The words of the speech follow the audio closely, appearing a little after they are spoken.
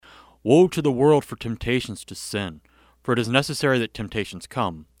Woe to the world for temptations to sin, for it is necessary that temptations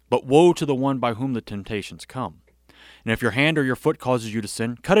come, but woe to the one by whom the temptations come. And if your hand or your foot causes you to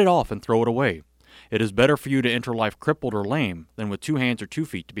sin, cut it off and throw it away. It is better for you to enter life crippled or lame than with 2 hands or 2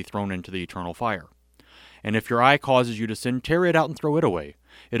 feet to be thrown into the eternal fire. And if your eye causes you to sin, tear it out and throw it away.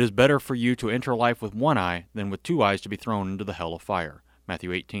 It is better for you to enter life with 1 eye than with 2 eyes to be thrown into the hell of fire.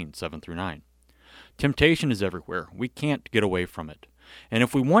 Matthew 18:7-9. Temptation is everywhere. We can't get away from it. And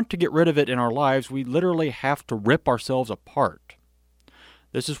if we want to get rid of it in our lives, we literally have to rip ourselves apart.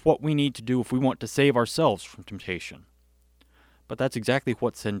 This is what we need to do if we want to save ourselves from temptation. But that's exactly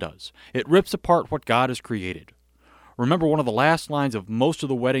what sin does. It rips apart what God has created. Remember one of the last lines of most of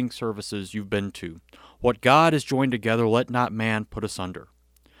the wedding services you've been to. What God has joined together, let not man put asunder.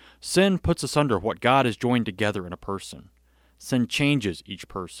 Sin puts asunder what God has joined together in a person. Sin changes each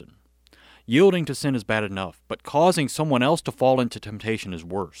person. Yielding to sin is bad enough, but causing someone else to fall into temptation is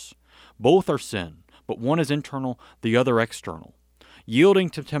worse. Both are sin, but one is internal, the other external. Yielding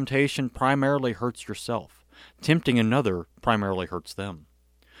to temptation primarily hurts yourself. Tempting another primarily hurts them.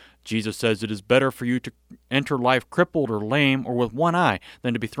 Jesus says it is better for you to enter life crippled or lame or with 1 eye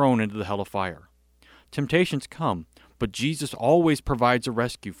than to be thrown into the hell of fire. Temptations come, but Jesus always provides a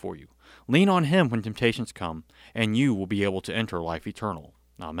rescue for you. Lean on Him when temptations come, and you will be able to enter life eternal.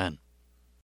 Amen.